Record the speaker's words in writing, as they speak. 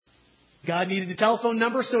God needed a telephone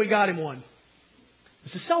number, so he got him one.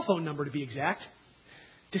 It's a cell phone number to be exact.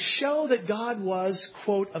 To show that God was,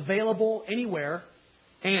 quote, available anywhere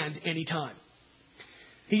and anytime.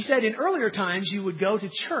 He said in earlier times you would go to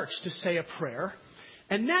church to say a prayer.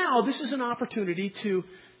 And now this is an opportunity to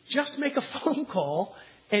just make a phone call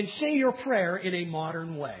and say your prayer in a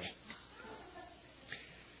modern way.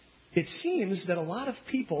 It seems that a lot of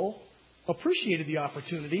people appreciated the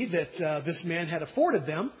opportunity that this man had afforded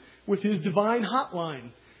them with his divine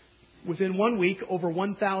hotline. Within 1 week, over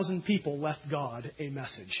 1,000 people left God a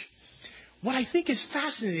message. What I think is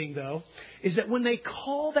fascinating, though, is that when they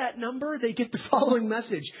call that number, they get the following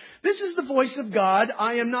message. This is the voice of God.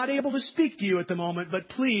 I am not able to speak to you at the moment, but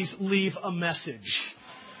please leave a message.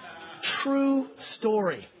 True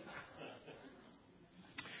story.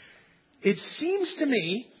 It seems to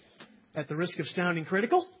me, at the risk of sounding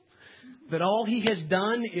critical, that all he has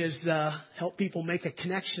done is help people make a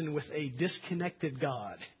connection with a disconnected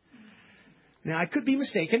God. Now, I could be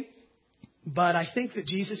mistaken, but I think that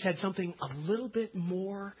Jesus had something a little bit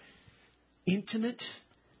more intimate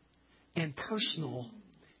and personal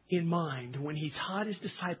in mind when he taught his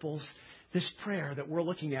disciples this prayer that we're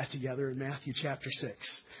looking at together in Matthew chapter 6.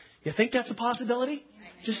 You think that's a possibility?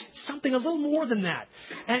 Just something a little more than that.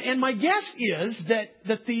 And my guess is that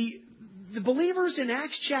the believers in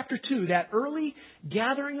Acts chapter 2, that early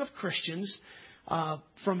gathering of Christians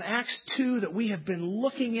from Acts 2 that we have been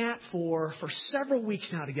looking at for several weeks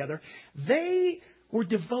now together, they were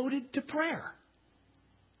devoted to prayer.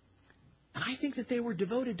 And I think that they were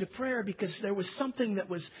devoted to prayer because there was something that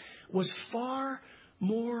was far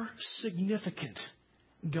more significant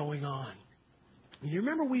going on. You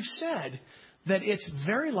remember we've said that it's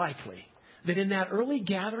very likely that in that early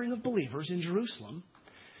gathering of believers in Jerusalem,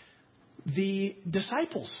 the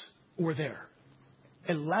disciples were there.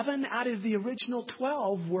 11 out of the original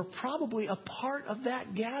 12 were probably a part of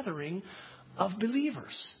that gathering of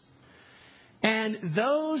believers. And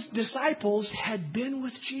those disciples had been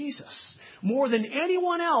with Jesus. More than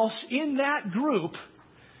anyone else in that group,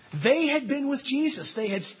 they had been with Jesus. They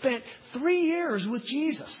had spent 3 years with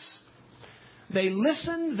Jesus. They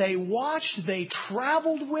listened, they watched, they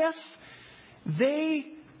traveled with. They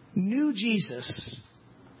knew Jesus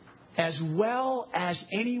as well as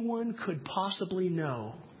anyone could possibly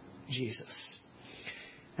know Jesus.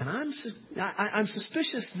 And I'm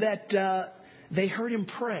suspicious that they heard him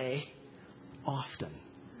pray often.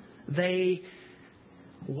 They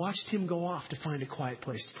watched him go off to find a quiet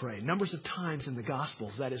place to pray. Numbers of times in the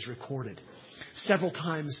Gospels that is recorded. Several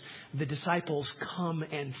times the disciples come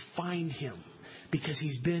and find him because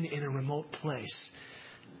he's been in a remote place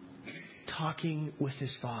talking with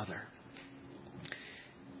his Father.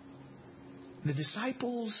 The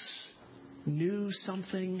disciples knew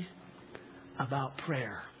something about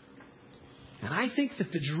prayer. And I think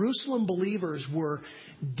that the Jerusalem believers were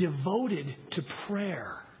devoted to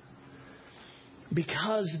prayer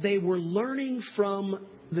because they were learning from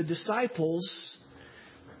the disciples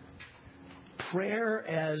prayer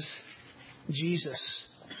as Jesus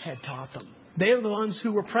had taught them. They are the ones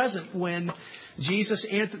who were present when Jesus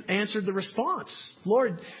answered the response.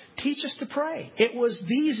 Lord, teach us to pray. It was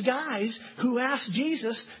these guys who asked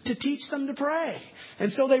Jesus to teach them to pray.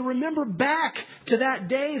 And so they remember back to that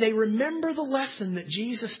day. They remember the lesson that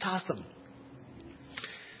Jesus taught them.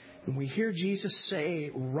 And we hear Jesus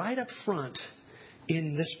say right up front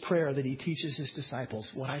in this prayer that he teaches his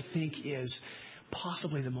disciples what I think is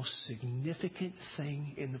possibly the most significant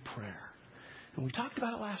thing in the prayer. And we talked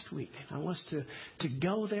about it last week. I want us to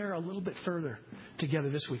go there a little bit further together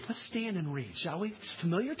this week. Let's stand and read, shall we? It's a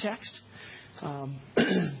familiar text.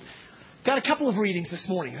 Got a couple of readings this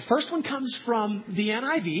morning. The first one comes from the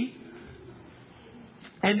NIV.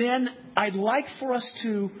 And then I'd like for us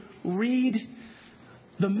to read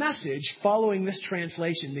the Message following this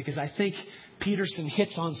translation because I think Peterson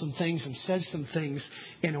hits on some things and says some things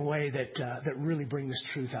in a way that really bring this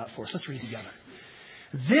truth out for us. Let's read together.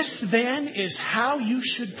 This then is how you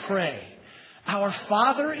should pray. Our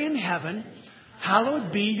Father in heaven,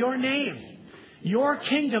 hallowed be your name. Your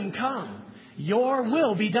kingdom come. Your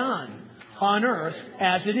will be done on earth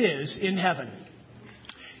as it is in heaven.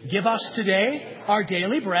 Give us today our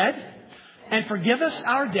daily bread and forgive us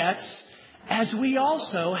our debts as we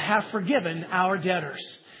also have forgiven our debtors.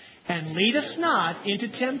 And lead us not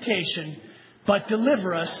into temptation, but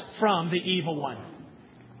deliver us from the evil one.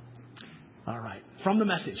 All right. From the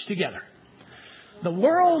Message together. The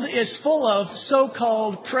world is full of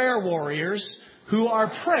so-called prayer warriors who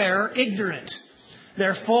are prayer ignorant.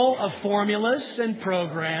 They're full of formulas and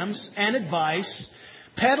programs and advice,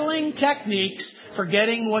 peddling techniques for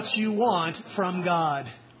getting what you want from God.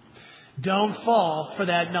 Don't fall for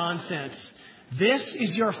that nonsense. This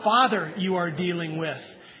is your Father you are dealing with,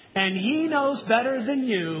 and He knows better than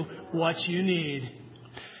you what you need.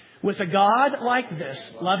 With a God like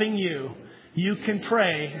this, loving you, you can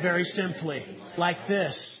pray very simply, like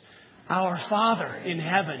this: Our Father in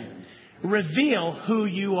heaven, reveal who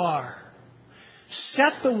you are.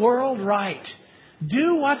 Set the world right.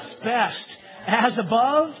 Do what's best, as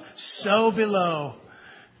above, so below.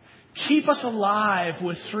 Keep us alive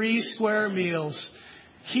with 3 square meals.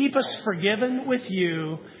 Keep us forgiven with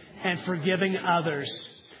you and forgiving others.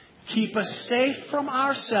 Keep us safe from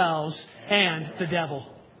ourselves and the devil.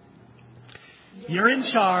 You're in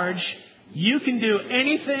charge. You can do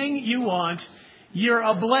anything you want. You're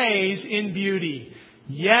ablaze in beauty.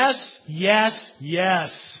 Yes, yes,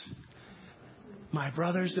 yes. My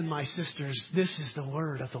brothers and my sisters, this is the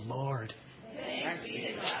word of the Lord. Thanks be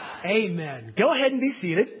to God. Amen. Go ahead and be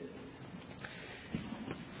seated.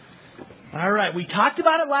 All right, we talked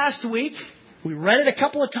about it last week. We read it a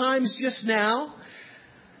couple of times just now.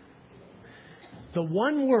 The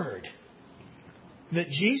one word that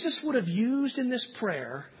Jesus would have used in this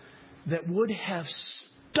prayer that would have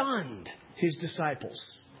stunned His disciples.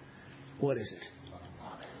 What is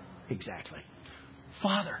it? Exactly.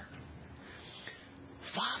 Father.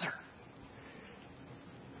 Father.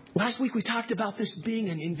 Last week we talked about this being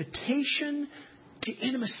an invitation to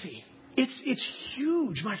intimacy. It's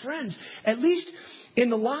huge, my friends. At least in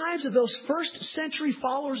the lives of those first century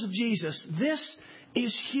followers of Jesus, this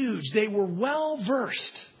is huge. They were well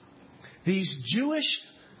versed. These Jewish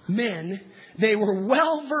men, they were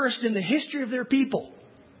well versed in the history of their people.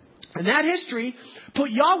 And that history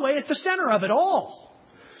put Yahweh at the center of it all.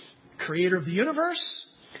 Creator of the universe,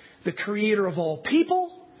 the creator of all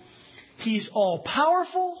people. He's all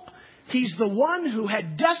powerful. He's the one who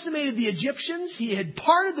had decimated the Egyptians. He had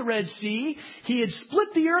parted the Red Sea. He had split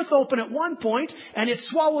the earth open at one point, and it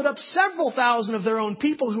swallowed up several thousand of their own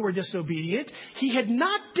people who were disobedient. He had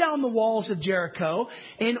knocked down the walls of Jericho,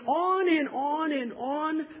 and on and on and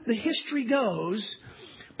on the history goes,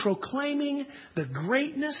 proclaiming the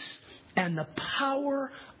greatness and the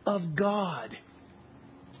power of God.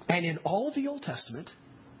 And in all of the Old Testament,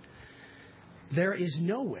 there is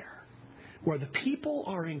nowhere where the people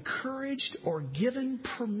are encouraged or given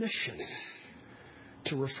permission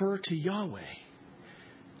to refer to Yahweh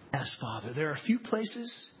as Father. There are a few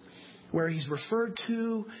places where He's referred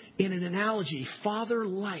to in an analogy,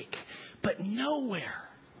 Father-like, but nowhere,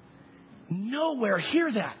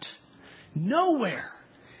 hear that, nowhere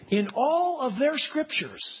in all of their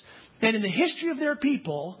scriptures and in the history of their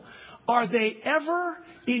people are they ever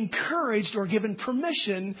encouraged or given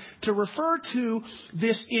permission to refer to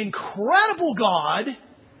this incredible God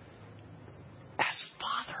as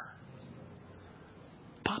Father.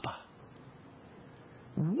 Papa.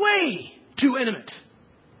 Way too intimate.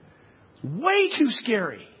 Way too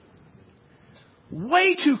scary.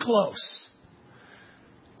 Way too close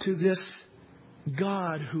to this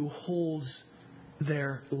God who holds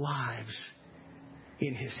their lives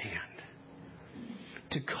in His hand.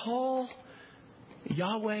 To call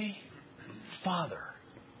Yahweh Father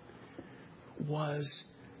was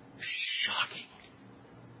shocking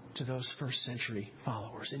to those first century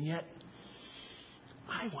followers. And yet,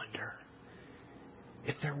 I wonder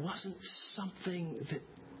if there wasn't something that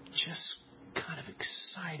just kind of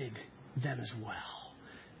excited them as well.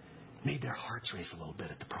 Made their hearts race a little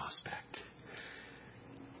bit at the prospect.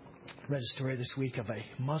 I read a story this week of a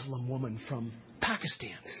Muslim woman from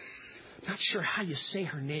Pakistan. Not sure how you say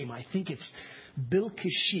her name. I think it's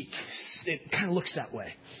Bilkishik. It kind of looks that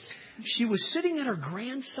way. She was sitting at her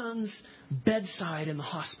grandson's bedside in the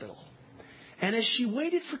hospital. And as she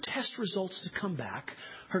waited for test results to come back,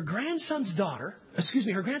 her grandson's doctor,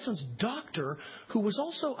 who was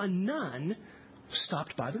also a nun,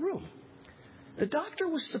 stopped by the room. The doctor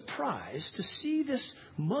was surprised to see this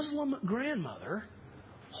Muslim grandmother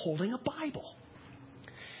holding a Bible.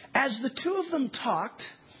 As the two of them talked,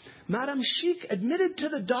 Madame Sheikh admitted to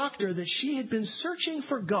the doctor that she had been searching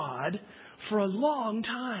for God for a long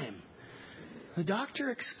time. The doctor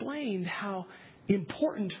explained how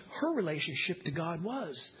important her relationship to God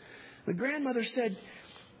was. The grandmother said,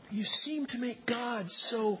 "You seem to make God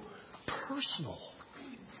so personal."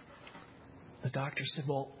 The doctor said,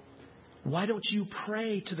 "Well, why don't you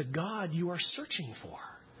pray to the God you are searching for?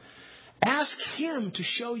 Ask Him to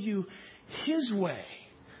show you His way.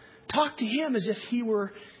 Talk to Him as if He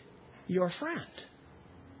were your friend,"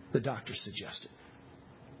 the doctor suggested.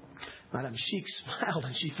 Madame Sheikh smiled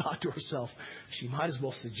and she thought to herself, she might as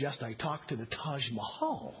well suggest I talk to the Taj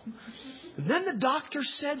Mahal. And then the doctor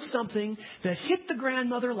said something that hit the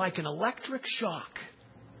grandmother like an electric shock.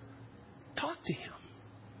 to him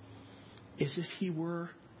as if he were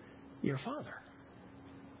your father.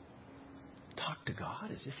 Talk to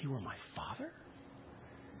God as if he were my father?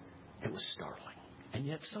 It was startling. And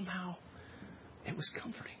yet somehow it was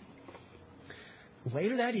comforting.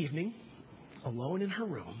 Later that evening, alone in her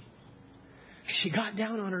room, she got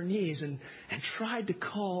down on her knees and tried to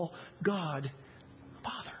call God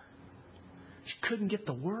Father. She couldn't get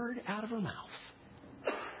the word out of her mouth.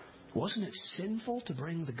 Wasn't it sinful to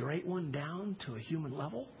bring the Great One down to a human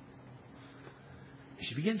level?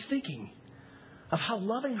 She began thinking of how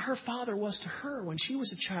loving her Father was to her when she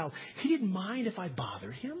was a child. He didn't mind if I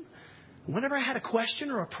bothered him. Whenever I had a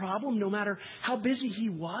question or a problem, no matter how busy he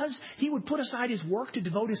was, he would put aside his work to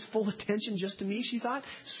devote his full attention just to me, she thought.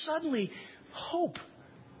 Suddenly, hope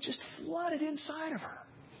just flooded inside of her.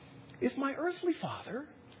 If my earthly father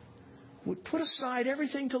would put aside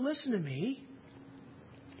everything to listen to me,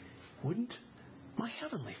 wouldn't my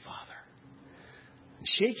heavenly Father? And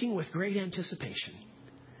shaking with great anticipation,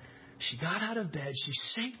 she got out of bed, she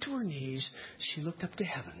sank to her knees, she looked up to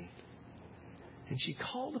heaven, and she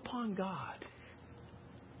called upon God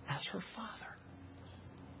as her Father.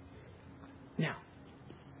 Now,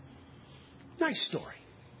 nice story.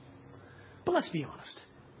 But let's be honest.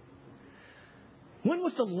 When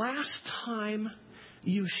was the last time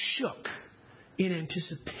you shook in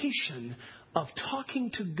anticipation of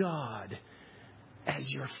talking to God as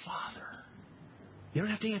your Father? You don't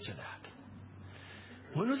have to answer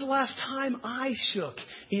that. When was the last time I shook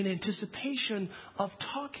in anticipation of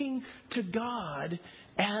talking to God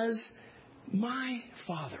as my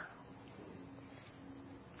Father?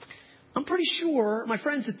 I'm pretty sure, my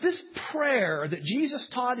friends, that this prayer that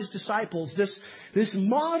Jesus taught his disciples, this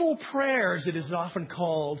model prayer as it is often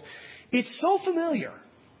called, it's so familiar.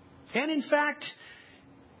 And in fact,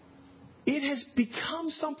 it has become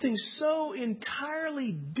something so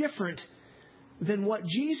entirely different than what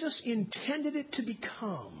Jesus intended it to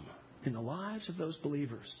become in the lives of those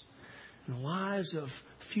believers, in the lives of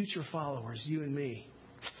future followers, you and me.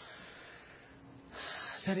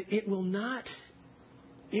 That it will not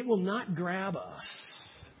grab us,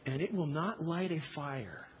 and it will not light a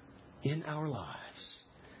fire in our lives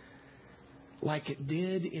like it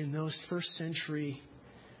did in those first century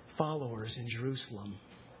followers in Jerusalem,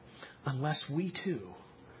 unless we too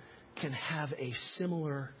can have a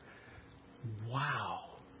similar wow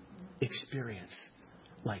experience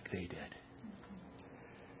like they did.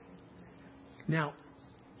 Now,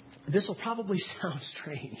 this will probably sound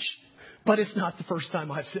strange, but it's not the first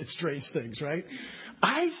time I've said strange things, right?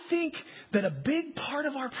 I think that a big part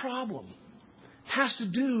of our problem has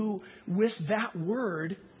to do with that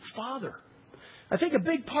word, Father. I think a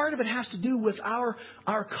big part of it has to do with our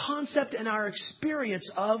concept and our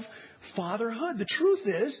experience of fatherhood. The truth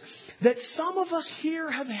is that some of us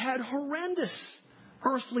here have had horrendous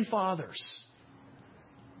earthly fathers.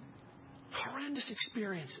 Horrendous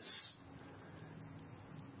experiences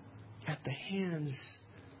at the hands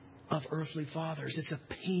of earthly fathers. It's a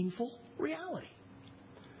painful reality.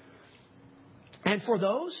 And for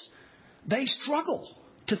those, they struggle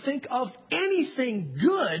to think of anything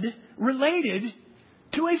good related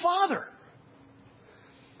to a father.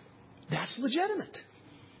 That's legitimate.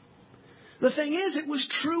 The thing is, it was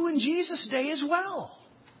true in Jesus' day as well.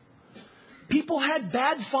 People had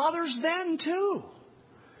bad fathers then too.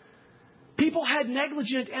 People had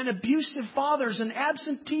negligent and abusive fathers and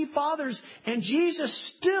absentee fathers, and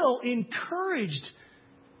Jesus still encouraged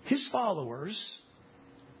his followers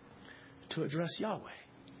to address Yahweh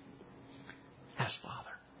as Father.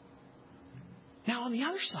 Now, on the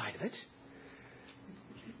other side of it,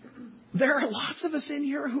 there are lots of us in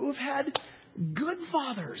here who have had good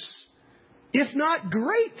fathers, if not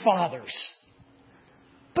great fathers.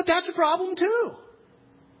 But that's a problem too,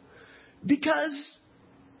 because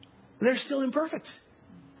they're still imperfect.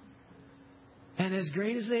 And as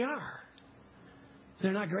great as they are,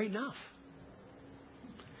 they're not great enough.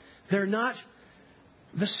 They're not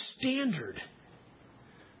the standard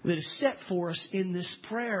that is set for us in this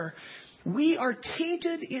prayer. We are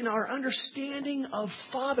tainted in our understanding of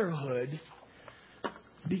fatherhood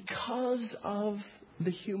because of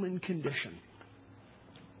the human condition.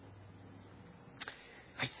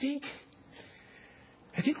 I think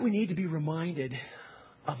we need to be reminded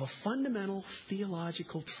of a fundamental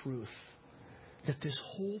theological truth that this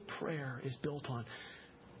whole prayer is built on.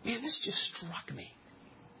 Man, this just struck me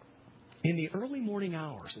in the early morning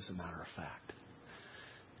hours, as a matter of fact.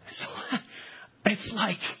 So it's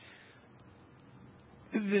like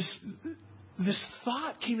this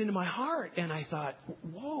thought came into my heart, and I thought,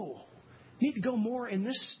 whoa, I need to go more in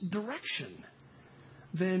this direction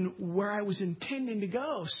than where I was intending to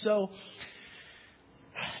go. So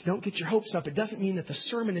don't get your hopes up. It doesn't mean that the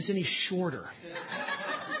sermon is any shorter.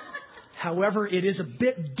 However, it is a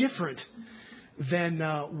bit different than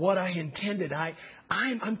what I intended.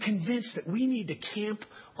 I'm convinced that we need to camp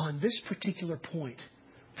on this particular point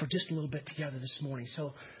for just a little bit together this morning.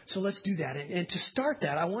 So let's do that. And to start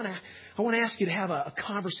that, I want to ask you to have a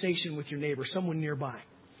conversation with your neighbor, someone nearby.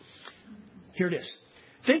 Here it is.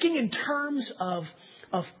 Thinking in terms of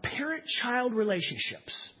parent-child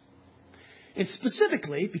relationships. And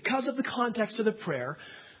specifically, because of the context of the prayer,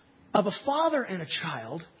 of a father and a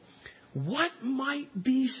child, what might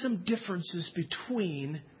be some differences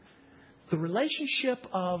between the relationship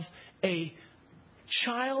of a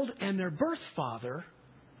child and their birth father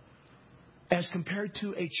as compared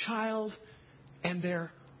to a child and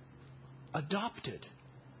their adopted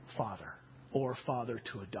father or father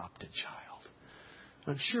to adopted child?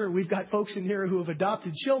 I'm sure we've got folks in here who have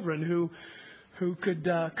adopted children who could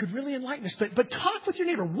really enlighten us. But talk with your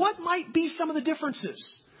neighbor. What might be some of the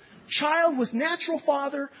differences? Child with natural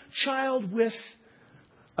father, child with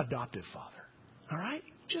adoptive father. All right?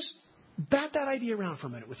 Just bat that idea around for a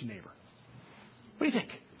minute with your neighbor. What do you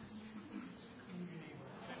think?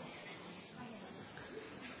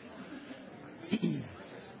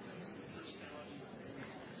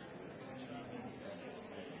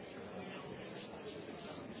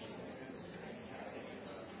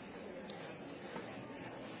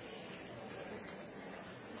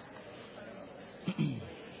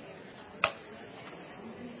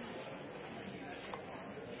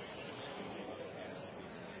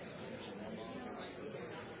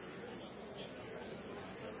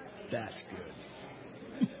 That's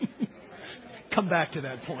good. Come back to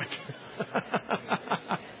that point.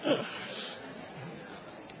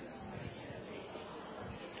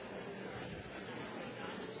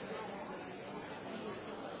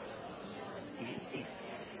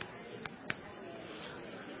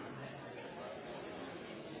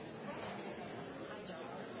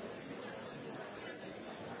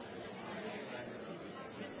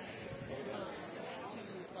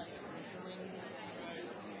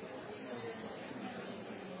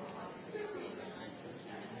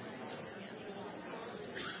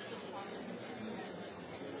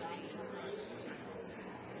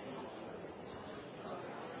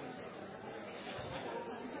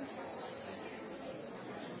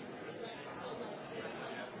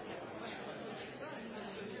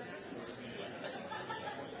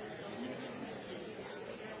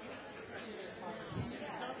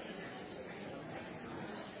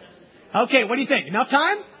 Okay, what do you think? Enough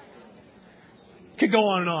time? Could go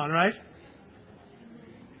on and on, right?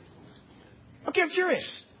 Okay, I'm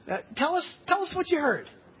curious. Tell us what you heard.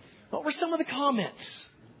 What were some of the comments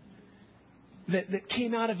that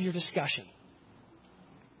came out of your discussion?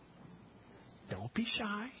 Don't be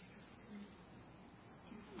shy.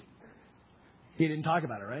 You didn't talk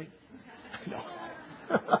about it, right? No.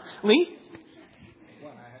 Lee?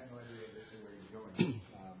 Well, I had no idea this is where you're going.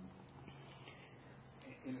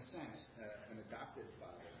 In a sense, an adopted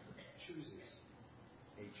father chooses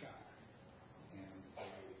a child, and a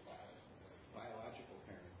biological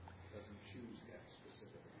parent doesn't choose that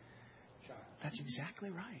specific child. That's exactly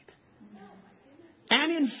right.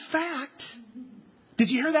 And in fact, did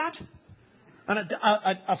you hear that?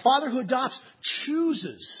 A father who adopts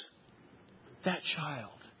chooses that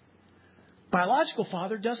child. Biological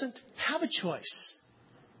father doesn't have a choice.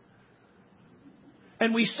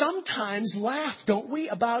 And we sometimes laugh, don't we,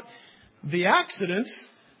 about the accidents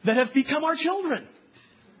that have become our children.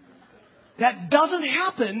 That doesn't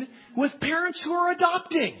happen with parents who are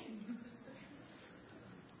adopting.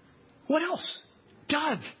 What else?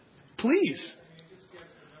 Doug, please.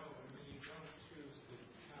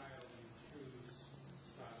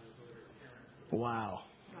 Wow.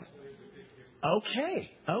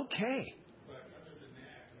 Okay.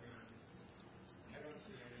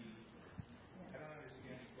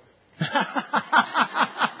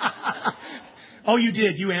 Oh, you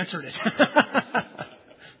did. You answered it.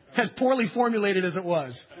 As poorly formulated as it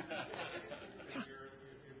was. It's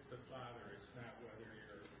the father. It's not whether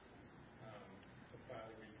you're the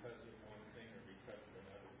father because of one thing or because of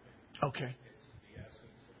another thing. Okay. It's the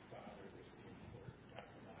essence of father that's the important, not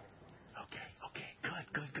the modifier. Okay.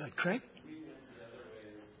 Good. Craig?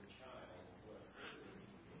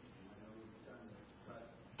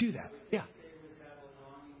 Do that. Yeah.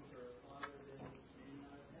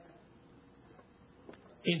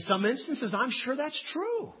 In some instances, I'm sure that's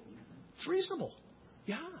true. It's reasonable.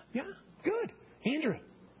 Yeah. Good. Andrew. I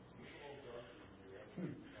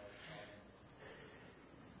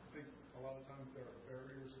think a lot of times there are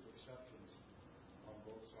barriers of acceptance on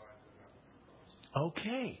both sides that have to be crossed.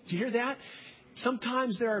 Okay. Did you hear that?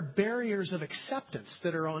 Sometimes there are barriers of acceptance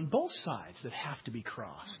that are on both sides that have to be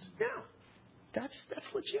crossed. Yeah, that's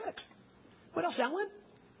legit. What else, Alan?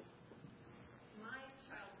 My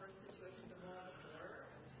childbirth situation is a little blur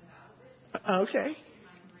about it. Okay.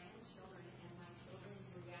 My grandchildren and my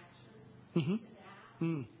children's reactions Mm-hmm. to that,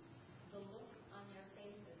 Mm. the look on their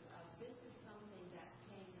faces of this is something that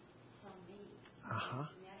came from me. Uh-huh.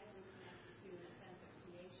 Genetically connected to a sense of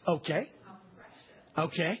creation. Okay. How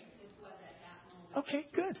precious Okay. this was at that moment. Okay,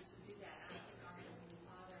 good. To do that. I think our Heavenly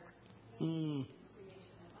Father Mm. is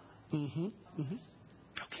creation of us. Mm-hmm. Mm-hmm.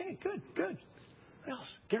 Okay, good, good. What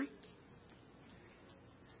else? Gary?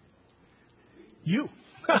 You.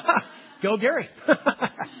 Go, Gary.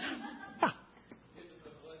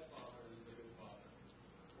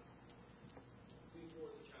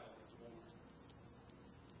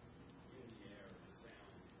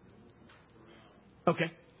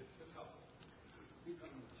 Okay.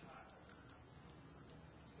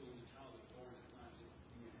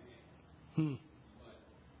 Hmm.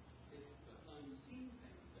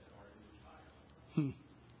 Hmm.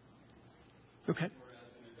 Okay.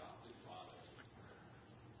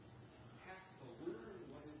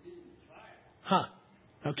 Huh.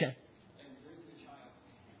 Okay.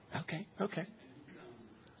 Okay. Okay.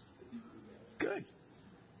 Good.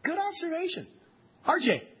 Good observation. RJ. I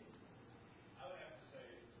would have to say,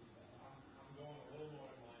 I'm going a little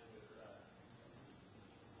more in line with the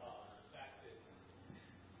fact that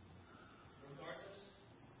regardless,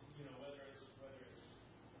 whether it's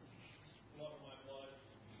blood of my blood,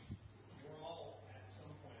 we're all at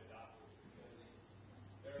some point adopted because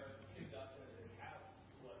there are kids out there that have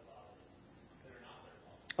blood fathers that are not their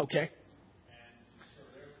fathers. Okay. And so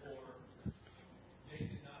therefore, they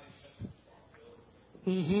did not accept the responsibility.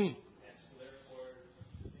 Mm-hmm. And so therefore,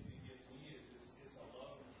 the thing that gives me is a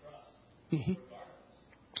love and trust Mm-hmm.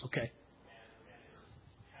 regardless. Okay. And it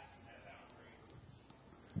hasn't had boundary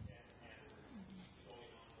and going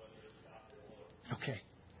on whether it's adopted or. Okay.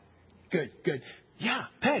 Good. Good. Yeah.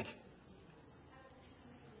 Peg.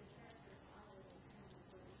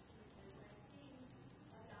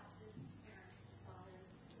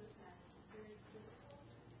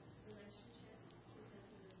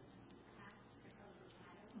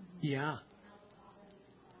 Yeah.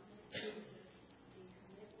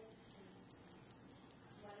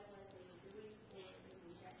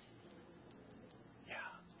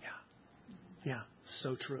 Yeah,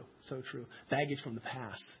 so true, so true. Baggage from the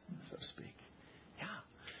past, so to speak. Yeah,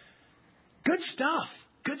 good stuff.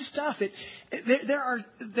 Good stuff. There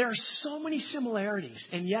are so many similarities,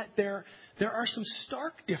 and yet there are some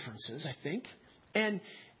stark differences, I think. And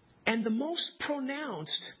the most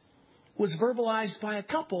pronounced was verbalized by a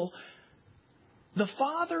couple. The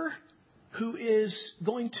father who is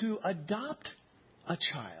going to adopt a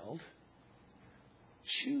child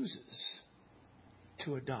chooses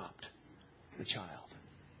to adopt the child.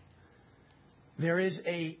 There is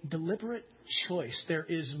a deliberate choice. There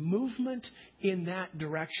is movement in that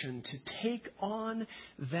direction to take on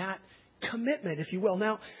that commitment, if you will.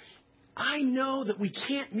 Now, I know that we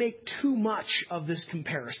can't make too much of this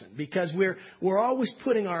comparison because we're always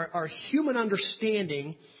putting our human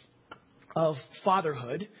understanding of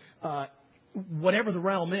fatherhood, whatever the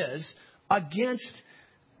realm is, against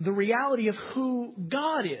the reality of who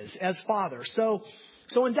God is as Father. So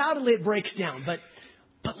undoubtedly it breaks down.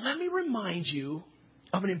 But let me remind you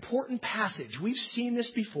of an important passage. We've seen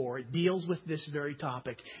this before. It deals with this very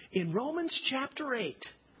topic. In Romans chapter 8,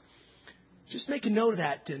 just make a note of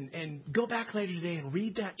that and go back later today and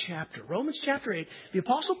read that chapter. Romans chapter 8, the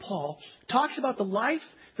Apostle Paul talks about the life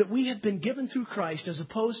that we have been given through Christ as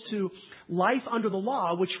opposed to life under the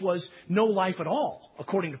law, which was no life at all,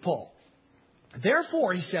 according to Paul.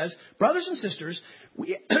 Therefore, he says, brothers and sisters,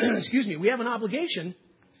 we have an obligation,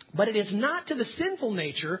 but it is not to the sinful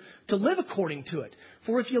nature to live according to it.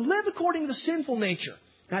 For if you live according to the sinful nature,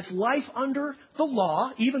 that's life under the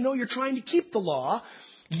law, even though you're trying to keep the law,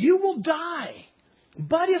 you will die.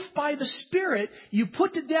 But if by the Spirit you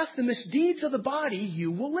put to death the misdeeds of the body,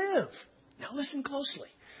 you will live. Now listen closely.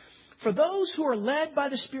 For those who are led by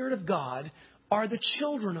the Spirit of God are the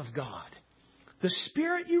children of God. The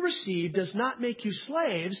Spirit you received does not make you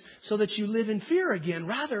slaves so that you live in fear again.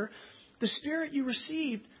 Rather, the Spirit you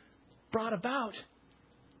received brought about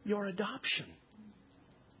your adoption.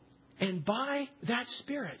 And by that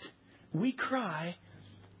Spirit, we cry,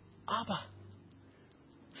 Abba,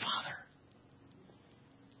 Father.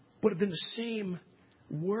 Would have been the same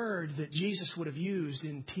word that Jesus would have used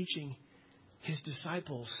in teaching his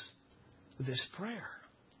disciples this prayer.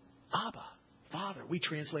 Abba, Father. We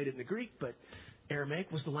translate it in the Greek, but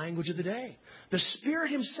Aramaic was the language of the day. The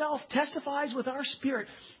Spirit Himself testifies with our spirit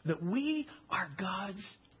that we are God's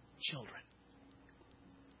children.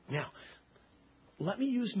 Now, let me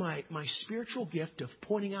use my spiritual gift of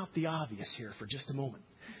pointing out the obvious here for just a moment.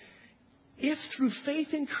 If through faith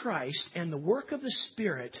in Christ and the work of the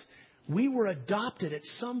Spirit, we were adopted at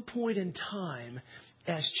some point in time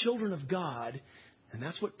as children of God, and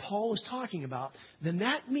that's what Paul is talking about, then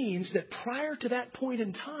that means that prior to that point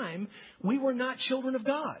in time, we were not children of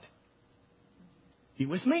God. You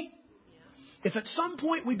with me? If at some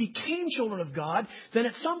point we became children of God, then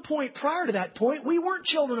at some point prior to that point, we weren't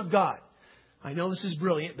children of God. I know this is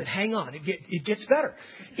brilliant, but hang on, it gets better.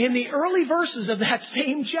 In the early verses of that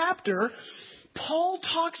same chapter, Paul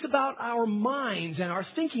talks about our minds and our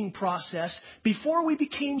thinking process before we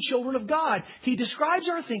became children of God. He describes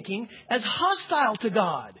our thinking as hostile to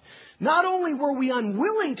God. Not only were we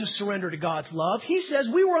unwilling to surrender to God's love, he says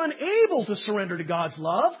we were unable to surrender to God's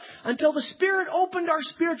love until the Spirit opened our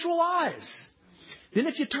spiritual eyes. Then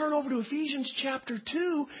if you turn over to Ephesians chapter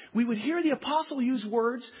 2, we would hear the apostle use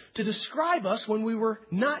words to describe us when we were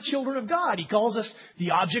not children of God. He calls us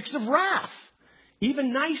the objects of wrath.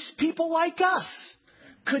 Even nice people like us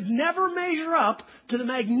could never measure up to the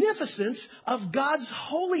magnificence of God's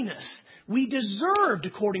holiness. We deserved,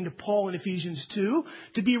 according to Paul in Ephesians 2,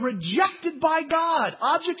 to be rejected by God,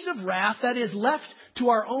 objects of wrath, that is, left to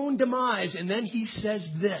our own demise. And then he says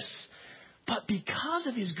this, but because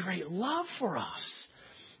of His great love for us,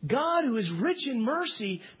 God, who is rich in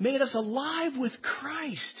mercy, made us alive with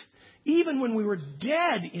Christ. Even when we were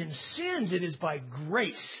dead in sins, it is by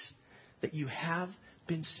grace that you have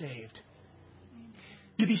been saved.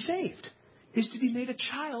 To be saved is to be made a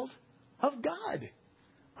child of God.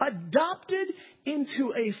 Adopted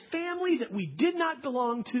into a family that we did not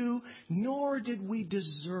belong to, nor did we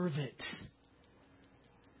deserve it.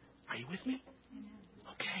 Are you with me?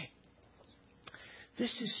 Okay.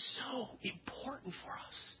 This is so important for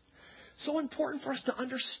us. So important for us to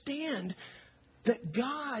understand that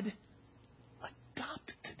God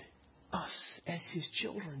adopted us as His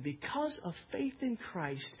children. Because of faith in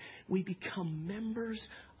Christ, we become members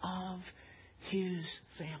of His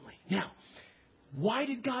family. Now, why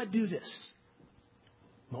did God do this?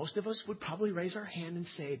 Most of us would probably raise our hand and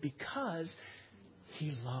say, because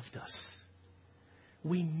He loved us.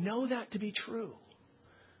 We know that to be true,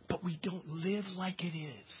 but we don't live like it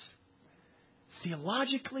is.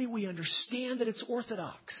 Theologically, we understand that it's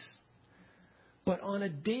orthodox. But on a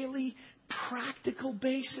daily, practical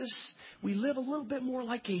basis, we live a little bit more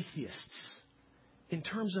like atheists in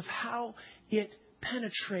terms of how it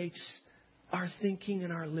penetrates our thinking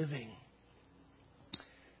and our living.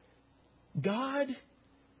 God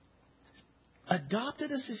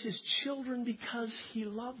adopted us as His children because He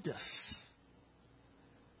loved us.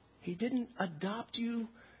 He didn't adopt you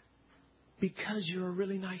because you're a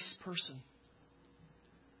really nice person.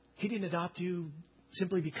 He didn't adopt you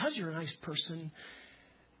simply because you're a nice person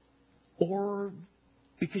or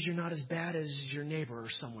because you're not as bad as your neighbor or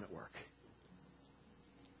someone at work.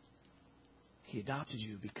 He adopted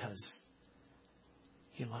you because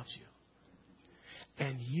He loves you.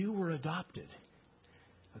 And you were adopted,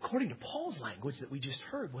 according to Paul's language that we just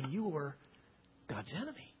heard, when you were God's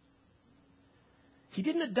enemy. He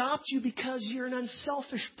didn't adopt you because you're an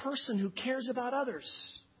unselfish person who cares about others.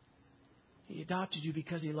 He adopted you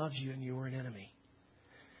because He loves you and you were an enemy.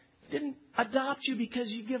 He didn't adopt you because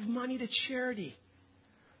you give money to charity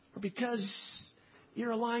or because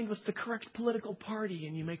you're aligned with the correct political party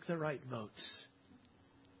and you make the right votes.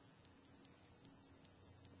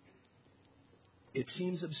 It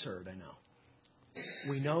seems absurd, I know.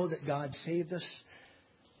 We know that God saved us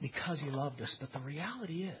because He loved us, but the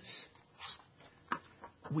reality is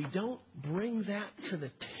we don't bring that to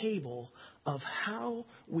the table of how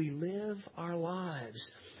we live our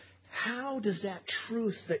lives. How does that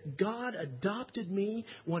truth that God adopted me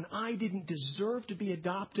when I didn't deserve to be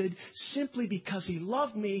adopted simply because He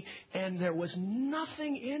loved me and there was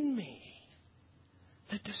nothing in me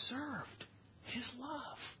that deserved His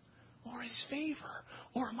love or His favor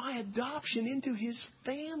or my adoption into His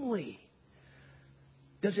family?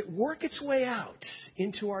 Does it work its way out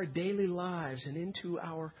into our daily lives and into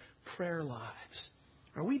our prayer lives?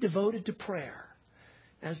 Are we devoted to prayer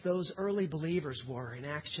as those early believers were in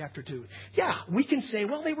Acts chapter 2? Yeah, we can say,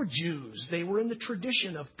 well, they were Jews. They were in the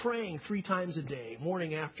tradition of praying 3 times a day,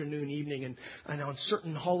 morning, afternoon, evening, and on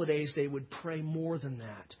certain holidays they would pray more than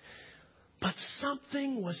that. But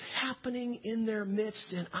something was happening in their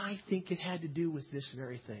midst, and I think it had to do with this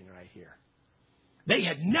very thing right here. They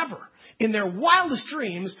had never, in their wildest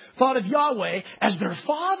dreams, thought of Yahweh as their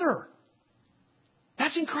Father.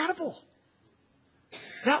 That's incredible.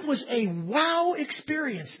 That was a wow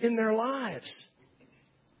experience in their lives,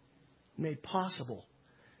 made possible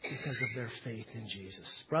because of their faith in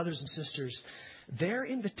Jesus. Brothers and sisters, their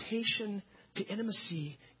invitation to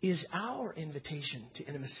intimacy is our invitation to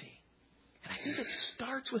intimacy. And I think it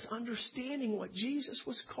starts with understanding what Jesus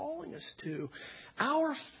was calling us to.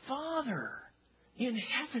 Our Father in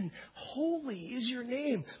heaven, holy is your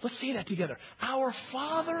name. Let's say that together. Our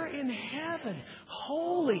Father in heaven,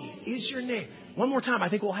 holy is your name. One more time, I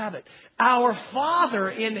think we'll have it. Our Father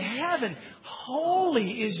in heaven,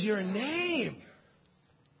 holy is your name.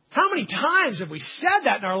 How many times have we said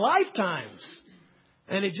that in our lifetimes?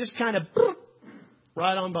 And it just kind of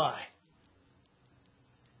right on by.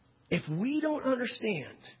 If we don't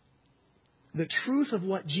understand the truth of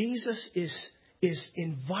what Jesus is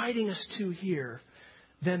inviting us to here,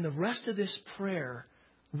 then the rest of this prayer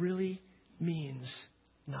really means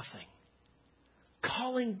nothing.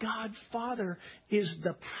 Calling God Father is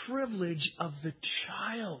the privilege of the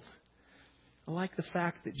child. I like the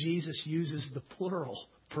fact that Jesus uses the plural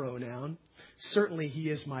pronoun. Certainly He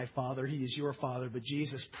is my Father, He is your Father, but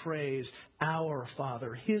Jesus prays our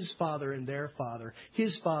Father, His Father and their Father,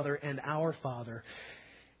 His Father and our Father.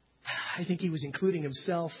 I think He was including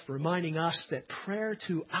Himself, reminding us that prayer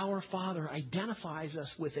to our Father identifies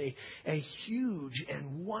us with a huge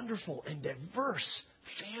and wonderful and diverse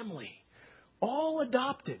family, all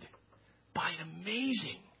adopted by an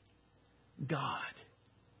amazing God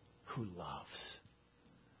who loves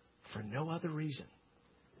for no other reason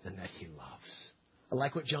than that He loves. I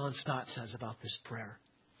like what John Stott says about this prayer.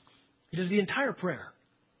 He says the entire prayer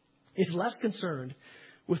is less concerned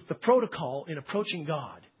with the protocol in approaching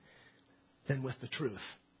God than with the truth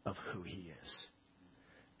of who He is.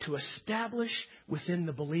 To establish within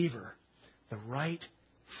the believer the right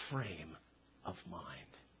frame of mind.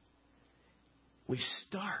 We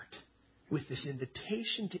start with this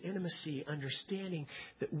invitation to intimacy, understanding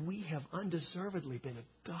that we have undeservedly been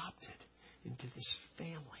adopted into this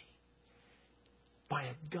family by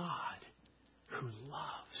a God who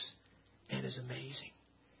loves and is amazing.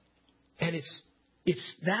 And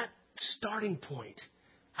it's that starting point,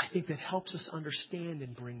 I think, that helps us understand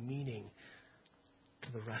and bring meaning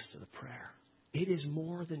to the rest of the prayer. It is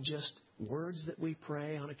more than just words that we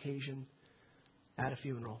pray on occasion at a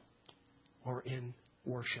funeral or in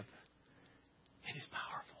worship. It is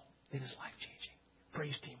powerful. It is life-changing.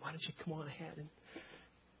 Praise team, why don't you come on ahead and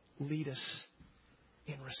lead us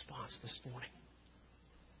in response this morning.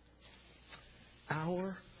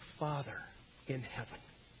 Our Father in heaven,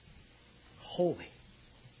 holy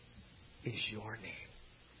is your name.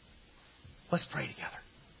 Let's pray together.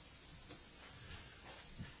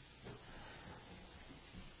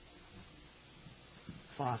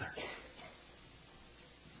 Father,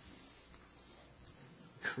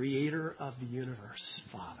 Creator of the universe,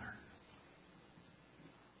 Father,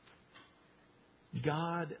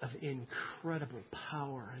 God of incredible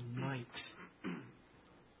power and might,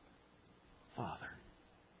 Father,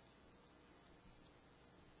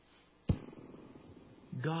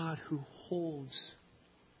 God who holds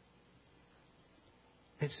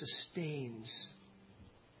and sustains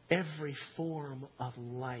every form of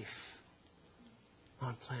life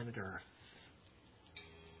on planet Earth,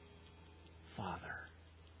 Father,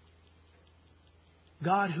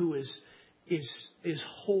 God who is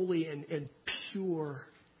holy and pure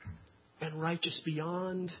and righteous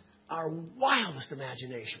beyond our wildest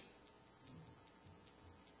imagination.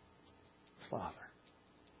 Father,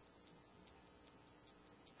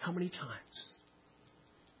 how many times,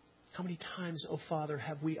 oh Father,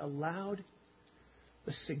 have we allowed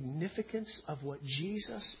the significance of what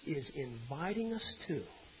Jesus is inviting us to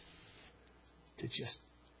just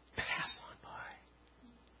pass on by?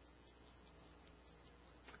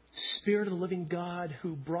 Spirit of the living God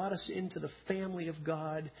who brought us into the family of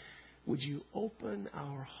God, would you open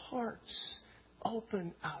our hearts,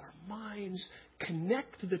 open our minds,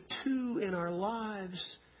 connect the two in our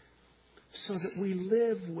lives so that we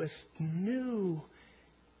live with new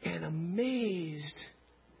and amazed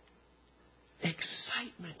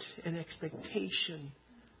excitement and expectation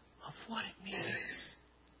of what it means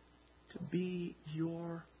to be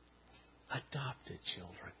your adopted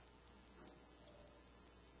children.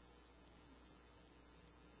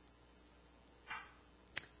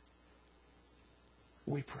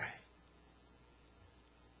 We pray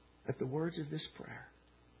that the words of this prayer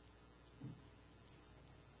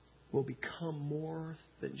will become more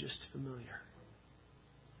than just familiar.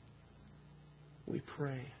 We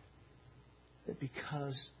pray that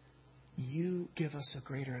because you give us a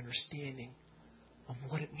greater understanding of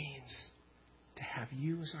what it means to have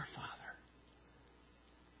you as our Father,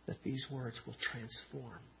 that these words will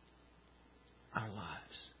transform our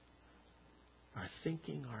lives, our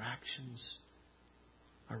thinking, our actions,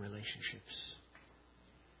 our relationships,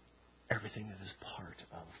 everything that is part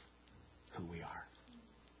of who we are.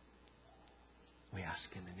 We ask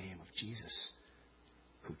in the name of Jesus,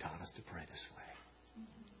 who taught us to pray this way.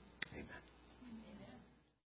 Amen. Amen.